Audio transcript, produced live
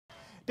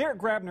Derek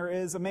Grabner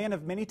is a man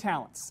of many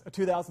talents. A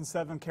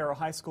 2007 Carroll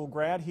High School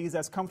grad, he's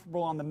as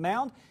comfortable on the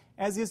mound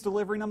as he is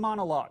delivering a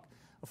monologue.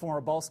 A former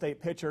Ball State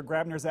pitcher,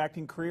 Grabner's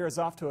acting career is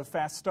off to a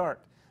fast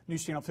start.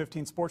 News Channel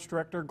 15 sports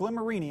director Glenn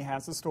Marini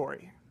has the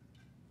story.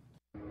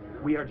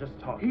 We are just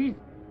talking. He's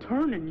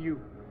turning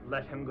you.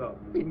 Let him go.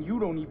 And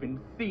you don't even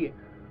see it.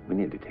 We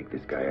need to take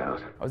this guy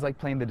out. I was like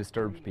playing the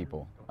disturbed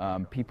people,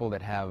 people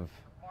that have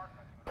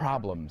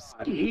problems.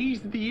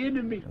 He's the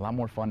enemy. A lot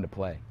more fun to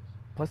play.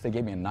 Plus, they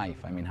gave me a knife.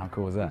 I mean, how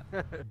cool is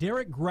that?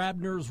 Derek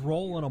Grabner's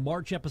role in a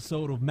March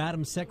episode of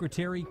Madam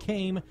Secretary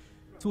came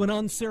to an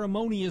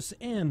unceremonious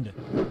end.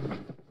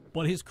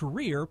 But his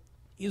career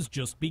is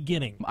just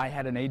beginning. I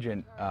had an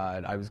agent.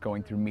 I was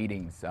going through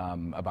meetings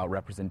about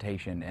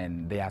representation,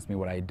 and they asked me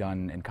what I had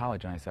done in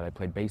college, and I said I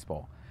played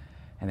baseball.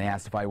 And they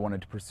asked if I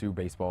wanted to pursue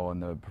baseball in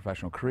the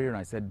professional career, and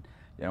I said,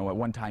 you know, at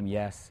one time,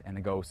 yes. And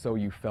they go, so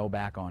you fell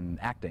back on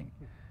acting.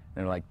 And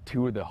they're like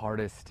two of the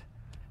hardest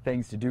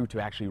things to do to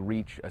actually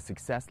reach a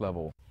success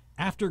level.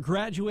 After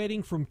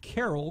graduating from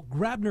Carroll,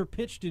 Grabner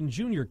pitched in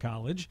junior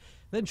college,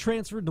 then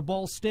transferred to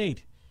Ball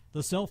State.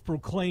 The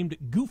self-proclaimed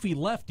goofy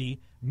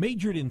lefty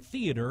majored in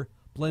theater,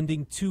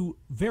 blending two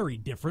very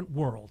different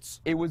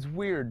worlds. It was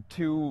weird.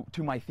 To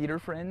my theater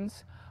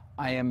friends,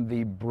 I am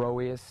the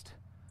broiest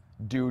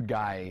dude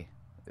guy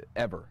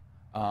ever.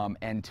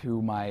 And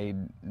to my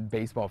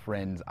baseball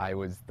friends, I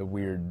was the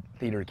weird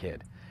theater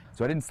kid.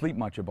 So I didn't sleep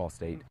much at Ball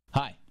State.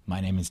 Hi, my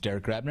name is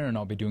Derek Grabner, and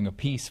I'll be doing a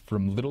piece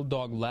from Little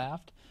Dog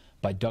Laughed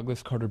by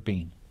Douglas Carter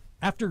Bean.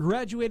 After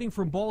graduating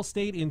from Ball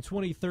State in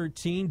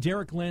 2013,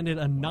 Derek landed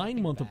a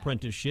 9-month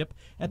apprenticeship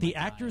at the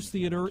Actors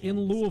Theater in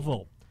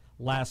Louisville.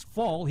 Last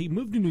fall, he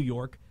moved to New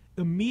York,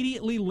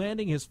 immediately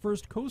landing his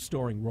first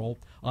co-starring role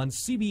on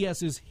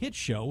CBS's hit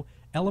show,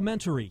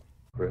 Elementary.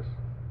 Chris,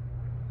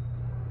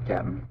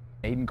 Captain.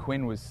 Aiden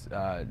Quinn was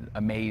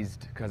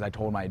amazed because I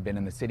told him I had been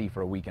in the city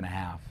for a week and a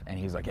half, and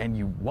he's like, "And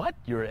you what?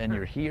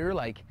 You're here?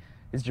 Like,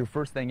 is it your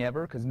first thing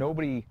ever?" Because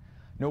nobody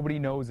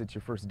knows it's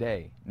your first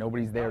day.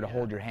 Nobody's there to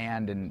hold your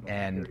hand,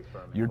 and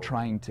you're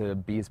trying to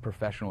be as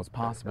professional as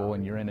possible,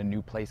 and you're in a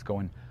new place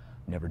going,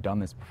 "Never done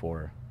this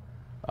before."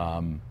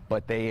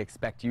 But they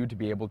expect you to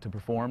be able to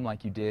perform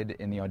like you did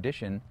in the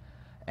audition,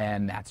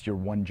 and that's your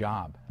one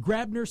job.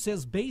 Grabner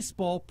says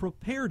baseball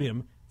prepared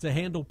him to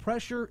handle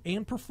pressure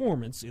and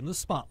performance in the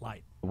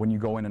spotlight. When you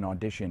go in an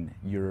audition,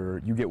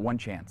 you get one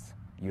chance.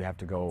 You have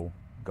to go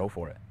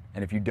for it.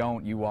 And if you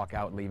don't, you walk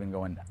out leaving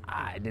going,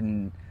 I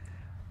didn't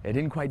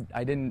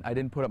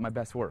put up my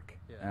best work.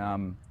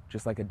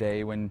 Just like a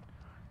day when,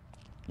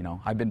 you know,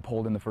 I've been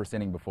pulled in the first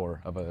inning before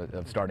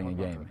of starting a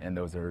game, and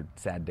those are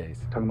sad days.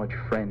 Talking about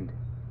your friend,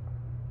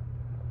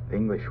 the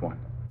English one.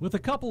 With a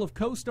couple of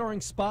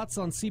co-starring spots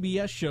on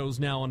CBS shows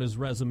now on his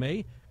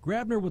resume,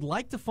 Grabner would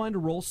like to find a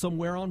role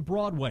somewhere on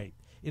Broadway.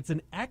 It's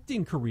an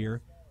acting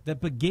career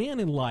that began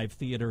in live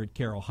theater at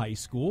Carroll High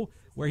School,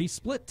 where he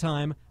split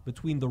time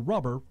between the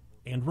rubber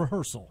and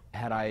rehearsal.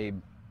 Had I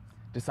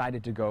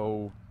decided to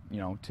go, you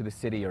know, to the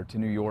city or to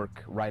New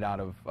York right out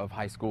of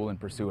high school and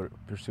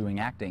pursuing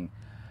acting,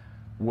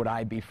 would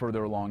I be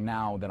further along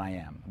now than I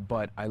am?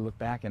 But I look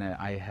back and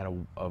I had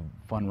a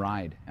fun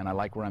ride, and I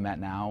like where I'm at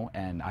now,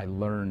 and I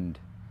learned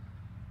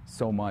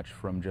so much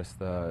from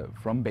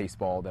from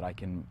baseball that I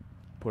can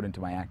put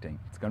into my acting.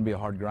 It's going to be a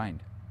hard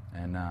grind,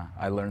 and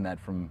I learned that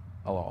from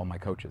all my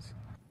coaches.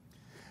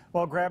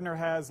 While Grabner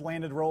has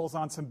landed roles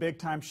on some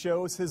big-time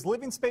shows, his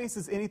living space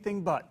is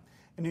anything but.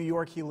 In New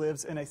York, he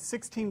lives in a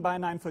 16 by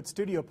 9 foot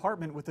studio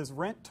apartment with his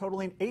rent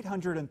totaling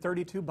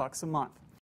 $832 a month.